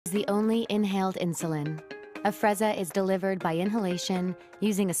the only inhaled insulin. Afrezza is delivered by inhalation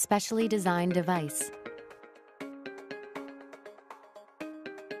using a specially designed device.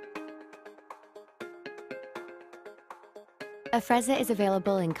 Afrezza is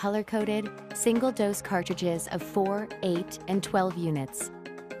available in color-coded, single-dose cartridges of 4, 8, and 12 units.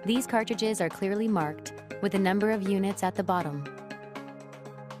 These cartridges are clearly marked with the number of units at the bottom.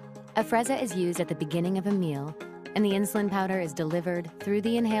 Afrezza is used at the beginning of a meal, and the insulin powder is delivered through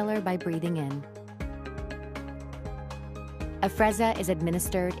the inhaler by breathing in. Afrezza is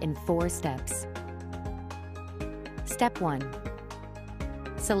administered in 4 steps. Step 1.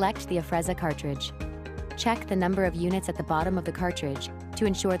 Select the Afrezza cartridge. Check the number of units at the bottom of the cartridge to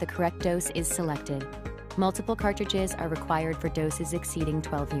ensure the correct dose is selected. Multiple cartridges are required for doses exceeding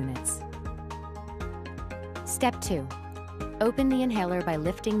 12 units. Step 2. Open the inhaler by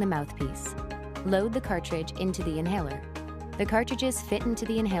lifting the mouthpiece. Load the cartridge into the inhaler. The cartridges fit into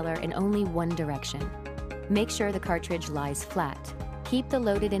the inhaler in only one direction. Make sure the cartridge lies flat. Keep the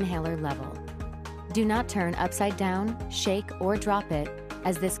loaded inhaler level. Do not turn upside down, shake, or drop it,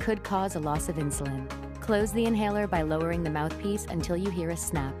 as this could cause a loss of insulin. Close the inhaler by lowering the mouthpiece until you hear a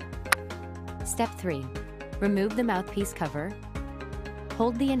snap. Step 3. Remove the mouthpiece cover.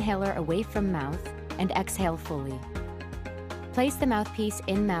 Hold the inhaler away from mouth and exhale fully. Place the mouthpiece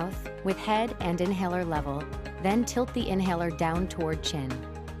in mouth with head and inhaler level, then tilt the inhaler down toward chin.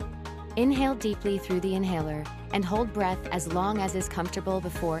 Inhale deeply through the inhaler and hold breath as long as is comfortable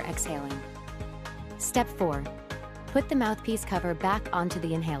before exhaling. Step 4. Put the mouthpiece cover back onto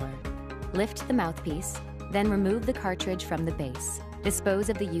the inhaler. Lift the mouthpiece, then remove the cartridge from the base. Dispose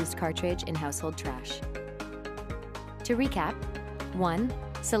of the used cartridge in household trash. To recap: 1.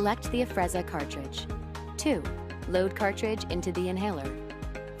 Select the Afrezza cartridge. 2. Load cartridge into the inhaler.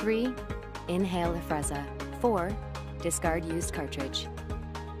 3. Inhale Afrezza. 4. Discard used cartridge.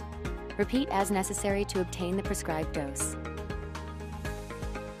 Repeat as necessary to obtain the prescribed dose.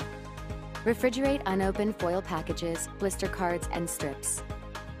 Refrigerate unopened foil packages, blister cards, and strips.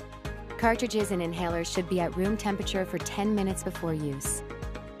 Cartridges and inhalers should be at room temperature for 10 minutes before use.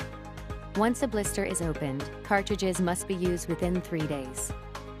 Once a blister is opened, cartridges must be used within 3 days.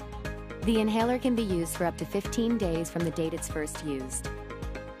 The inhaler can be used for up to 15 days from the date it's first used.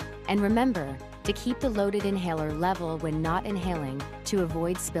 And remember to keep the loaded inhaler level when not inhaling to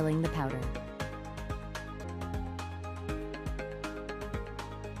avoid spilling the powder.